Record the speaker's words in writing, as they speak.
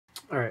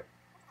Alright,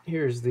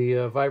 here's the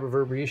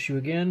vibroverb reissue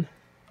again.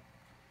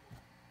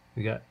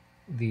 We got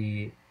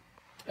the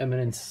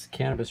Eminence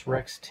Cannabis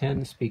Rex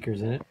 10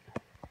 speakers in it.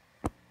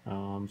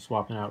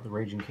 Swapping out the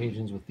Raging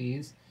Cajuns with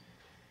these.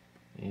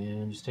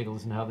 And just take a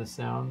listen to how this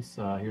sounds.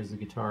 Here's the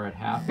guitar at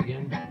half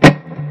again.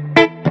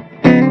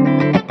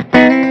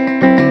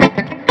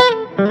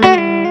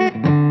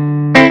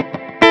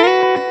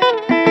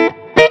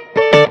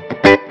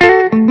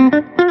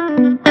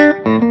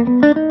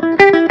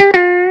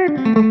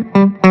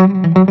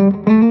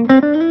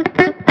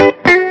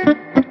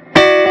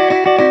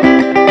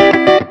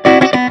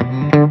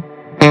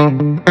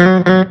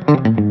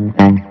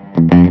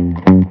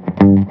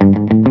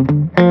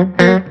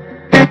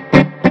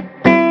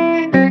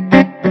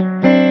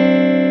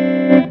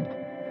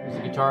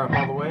 Guitar up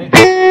all the way.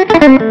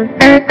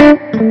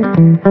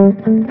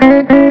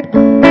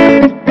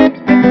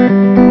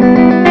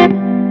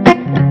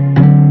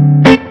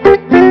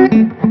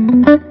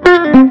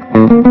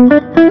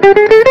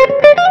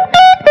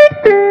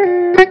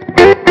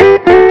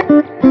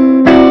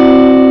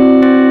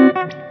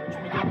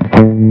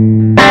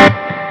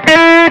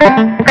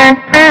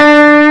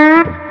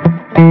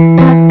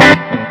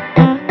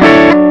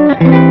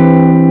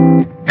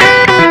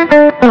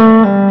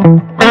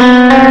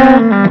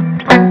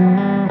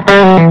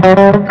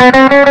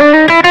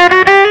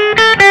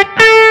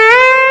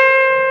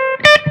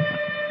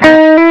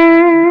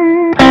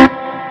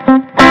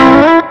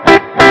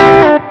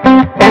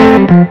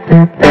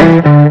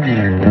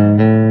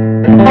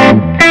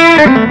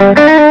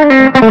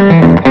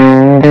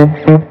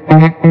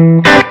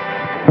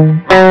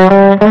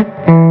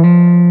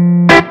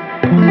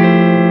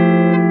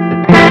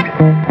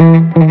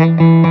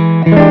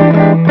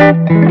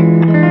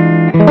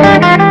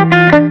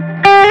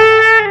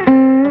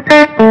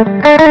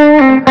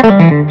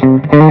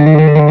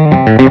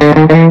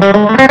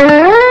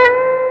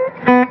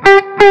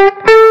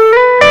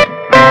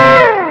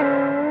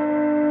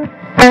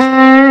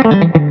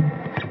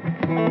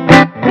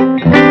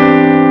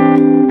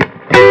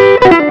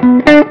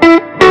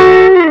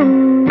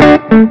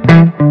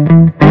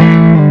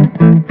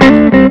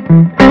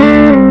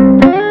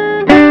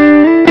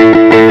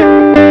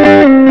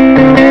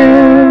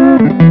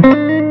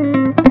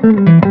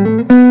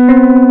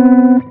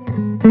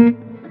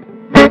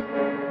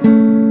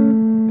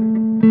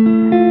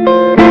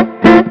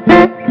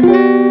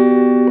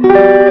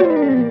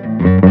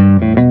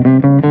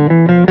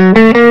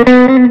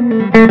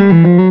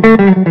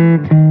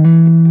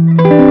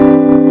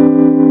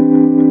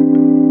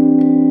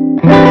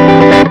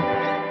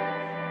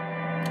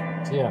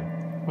 So yeah,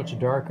 much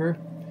darker,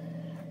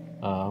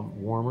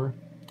 warmer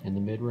in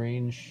the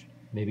mid-range,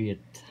 maybe a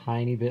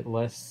tiny bit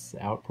less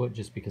output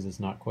just because it's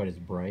not quite as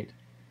bright,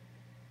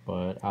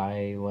 but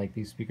I like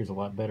these speakers a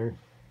lot better.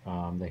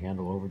 They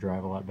handle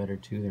overdrive a lot better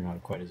too. They're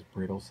not quite as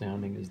brittle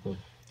sounding as the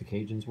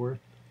Cajuns were.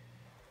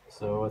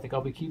 So I think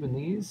I'll be keeping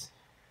these.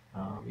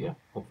 Yeah,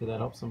 hopefully that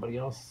helps somebody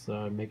else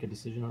make a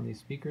decision on these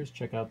speakers.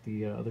 Check out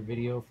the other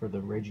video for the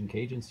Raging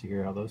Cajuns to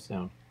hear how those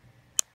sound.